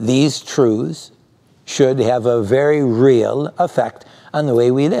 These truths should have a very real effect on the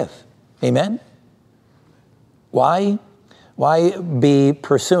way we live. Amen? Why be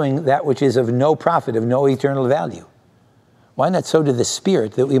pursuing that which is of no profit, of no eternal value? Why not sow to the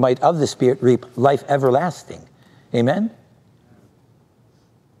Spirit, that we might of the Spirit reap life everlasting? Amen?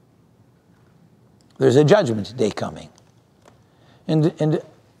 There's a judgment day coming. And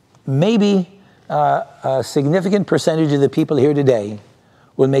maybe a significant percentage of the people here today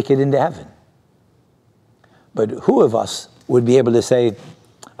will make it into heaven. But who of us would be able to say,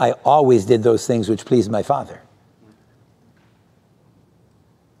 I always did those things which pleased my Father?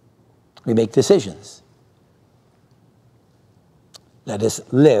 We make decisions. Let us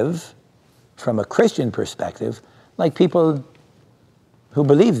live from a Christian perspective like people who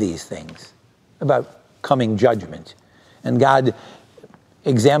believe these things about coming judgment and God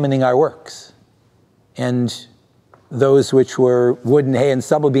examining our works, and those which were wood and hay and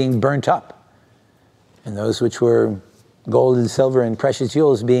stubble being burnt up, and those which were gold and silver and precious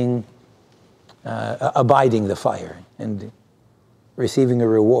jewels being abiding the fire and receiving a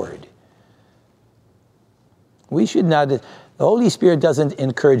reward. We should not, the Holy Spirit doesn't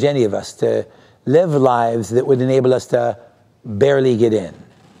encourage any of us to live lives that would enable us to barely get in.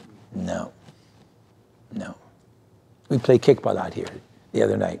 No. No. We played kickball out here the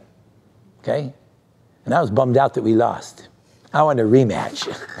other night, okay? And I was bummed out that we lost. I want a rematch.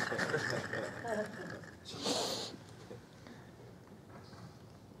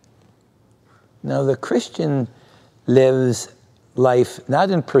 Now, the Christian lives life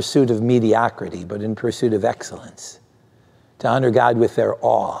not in pursuit of mediocrity, but in pursuit of excellence, to honor God with their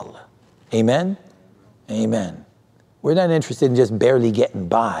all. Amen? Amen. We're not interested in just barely getting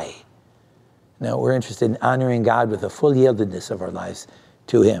by. No, we're interested in honoring God with the full yieldedness of our lives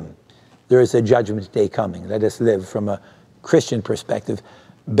to him. There is a judgment day coming. Let us live from a Christian perspective,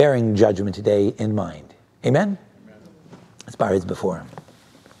 bearing judgment day in mind. Amen? Amen. Let's bow our heads before him.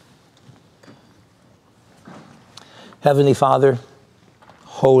 Heavenly Father,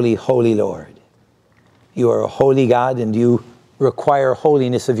 holy, holy Lord, you are a holy God, and you require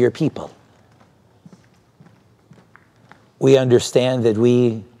holiness of your people. We understand that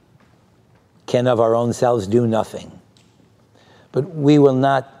we can of our own selves do nothing, but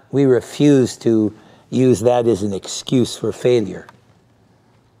we refuse to use that as an excuse for failure.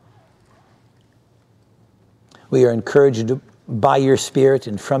 We are encouraged by your Spirit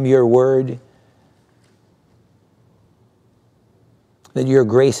and from your word that your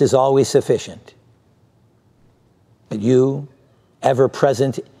grace is always sufficient, that you, ever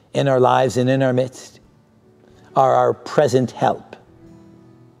present in our lives and in our midst, are our present help,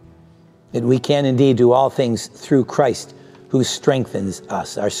 that we can indeed do all things through Christ who strengthens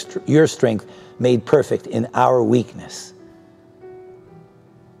us, your strength made perfect in our weakness.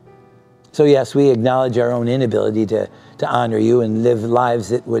 So yes, we acknowledge our own inability to honor you and live lives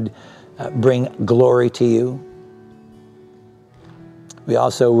that would bring glory to you. We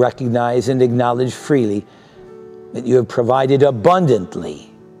also recognize and acknowledge freely that you have provided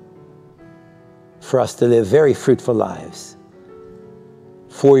abundantly for us to live very fruitful lives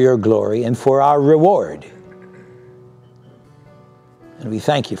for your glory and for our reward. And we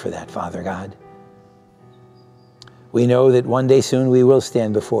thank you for that, Father God. We know that one day soon we will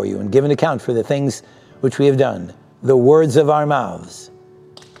stand before you and give an account for the things which we have done, the words of our mouths.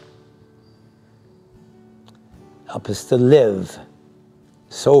 Help us to live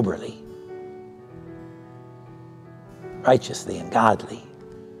soberly, righteously, and godly,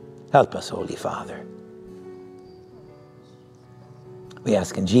 Help us, Holy Father. We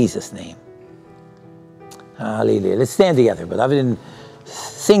ask in Jesus' name. Hallelujah. Let's stand together, beloved, and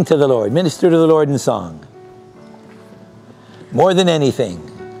sing to the Lord. Minister to the Lord in song. More than anything.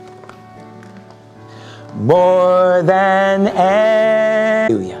 More than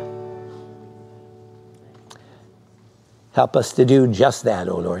anything. Help us to do just that,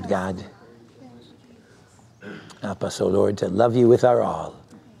 O Lord God. Help us, O Lord, to love you with our all.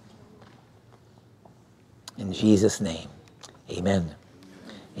 In Jesus' name, amen.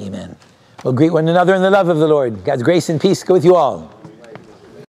 Amen. We'll greet one another in the love of the Lord. God's grace and peace go with you all.